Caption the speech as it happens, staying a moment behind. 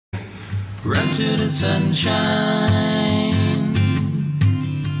Run to the sunshine.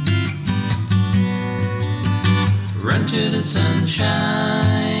 Run to the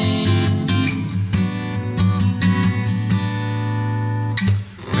sunshine.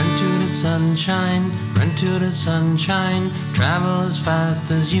 Run to the sunshine. Run to the sunshine. Travel as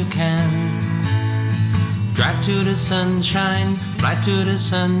fast as you can. Drive to the sunshine. Fly to the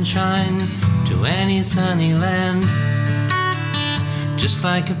sunshine. To any sunny land. Just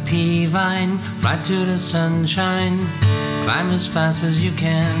like a pea vine, fly to the sunshine, climb as fast as you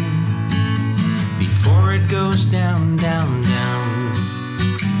can, before it goes down, down, down,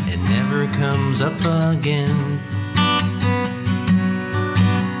 and never comes up again.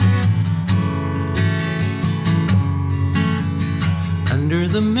 Under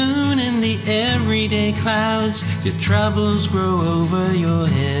the moon in the everyday clouds, your troubles grow over your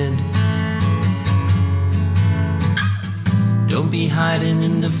head. Don't be hiding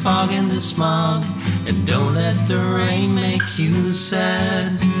in the fog and the smog, and don't let the rain make you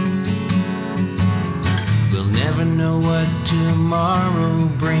sad. We'll never know what tomorrow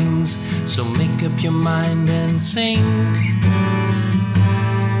brings, so make up your mind and sing.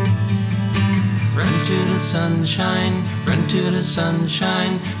 Run to the sunshine, run to the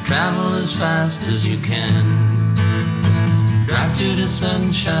sunshine, travel as fast as you can. Drive to the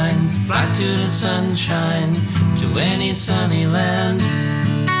sunshine, fly to the sunshine, to any sunny land.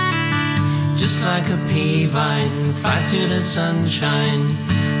 Just like a pea vine, fly to the sunshine,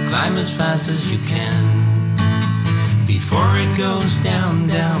 climb as fast as you can, before it goes down,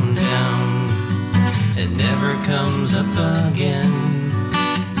 down, down, and never comes up again.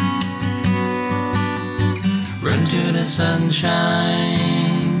 Run to the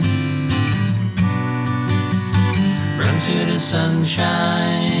sunshine. Run to the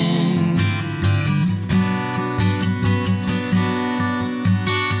sunshine.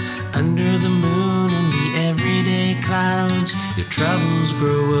 Under the moon and the everyday clouds, your troubles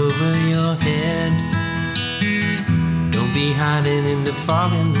grow over your head. Don't be hiding in the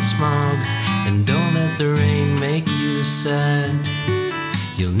fog and the smog, and don't let the rain make you sad.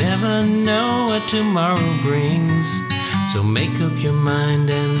 You'll never know what tomorrow brings, so make up your mind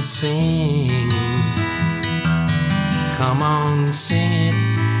and sing. Come on, sing it,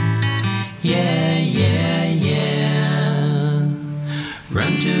 yeah, yeah, yeah.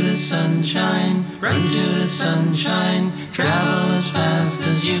 Run to the sunshine, run to the sunshine, travel as fast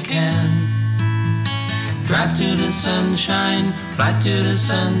as you can. Drive to the sunshine, fly to the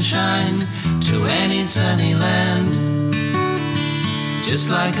sunshine, to any sunny land. Just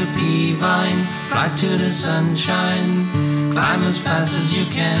like a pea vine, fly to the sunshine, climb as fast as you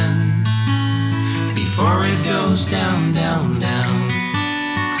can, before it goes down, down, down,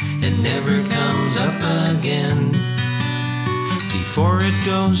 and never comes up again. Before it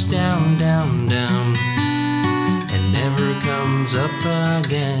goes down, down, down, and never comes up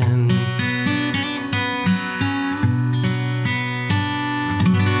again.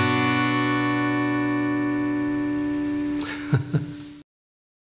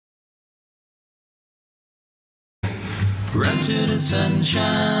 Run to the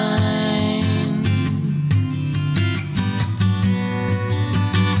sunshine.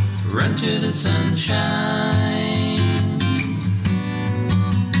 Run to the sunshine.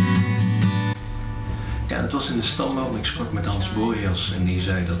 Ja, het was in de stamboom. Ik sprak met Hans Boreas en die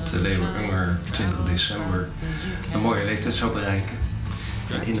zei dat Velberg Unger 20 december een mooie leeftijd zou bereiken.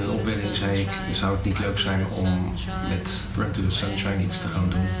 En in een opwelling zei ik, zou het niet leuk zijn om met Run to the Sunshine iets te gaan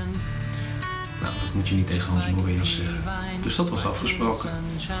doen? Nou, dat moet je niet tegen Hans Boreas zeggen. Dus dat was afgesproken,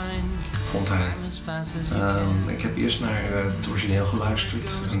 vond hij. Ik heb eerst naar het origineel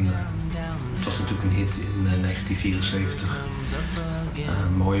geluisterd. En, het was natuurlijk een hit in 1974.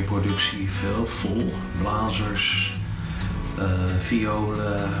 Mooie productie, veel vol, blazers,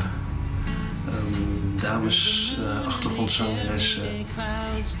 violen, dames, achtergrondzangeressen,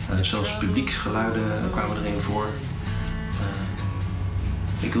 zelfs publieksgeluiden kwamen erin voor.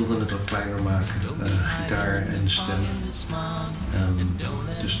 Ik wilde het wat kleiner maken, gitaar en stem.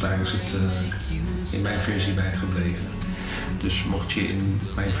 Dus daar is het in mijn versie bij gebleven. Dus mocht je in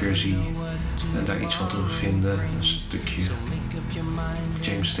mijn versie daar iets van terugvinden, een stukje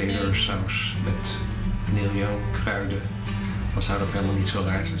James Taylor saus met Neil Young kruiden, dan zou dat helemaal niet zo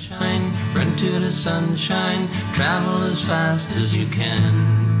raar zijn. Run to the sunshine, travel as fast as you can.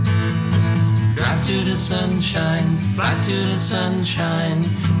 Drive to the sunshine, fly to the sunshine,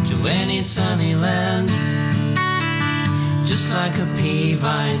 to any sunny land. Just like a pea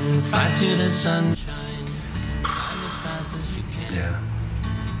vine, fly to the sunshine, climb as fast as you can. Ja,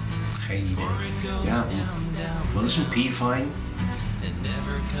 geen idee. Ja, wat is een pea vine?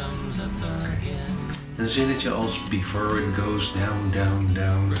 Een zinnetje als before it goes down, down,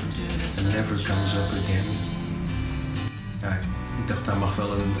 down and never comes up again. Ja, ik dacht daar mag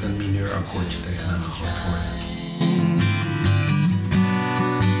wel een mineur akkoordje tegenaan gegooid worden.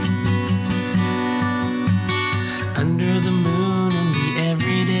 Under the moon and the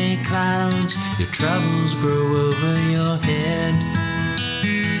everyday clouds, your troubles grow over your head.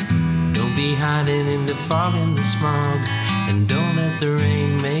 Don't be hiding in the fog and the smog, and don't let the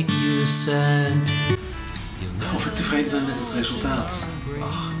rain make you sad. Of ik tevreden ben met het resultaat?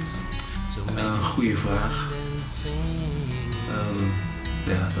 Ach, een goede vraag.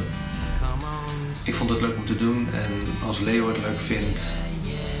 Ik vond het leuk om te doen en als Leo het leuk vindt,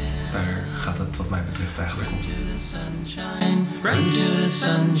 daar gaat het wat mij betreft eigenlijk om. Run to the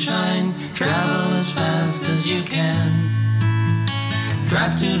sunshine, travel as fast as you can.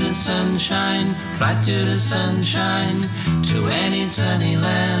 Drive to the sunshine, fly to the sunshine, to any sunny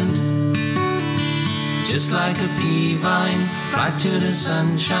land. Just like a pea vine, fly to the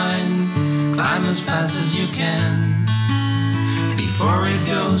sunshine, climb as fast as you can. Before it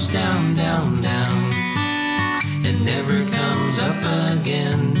goes down, down, down, it never comes up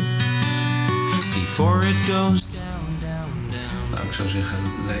again. Before it goes down, down, down. Nou, ik zou zeggen,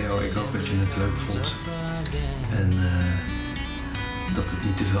 Leo, ik hoop dat je het leuk vond. En dat het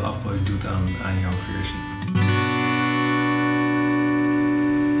niet te veel afbreuk doet aan jouw versie.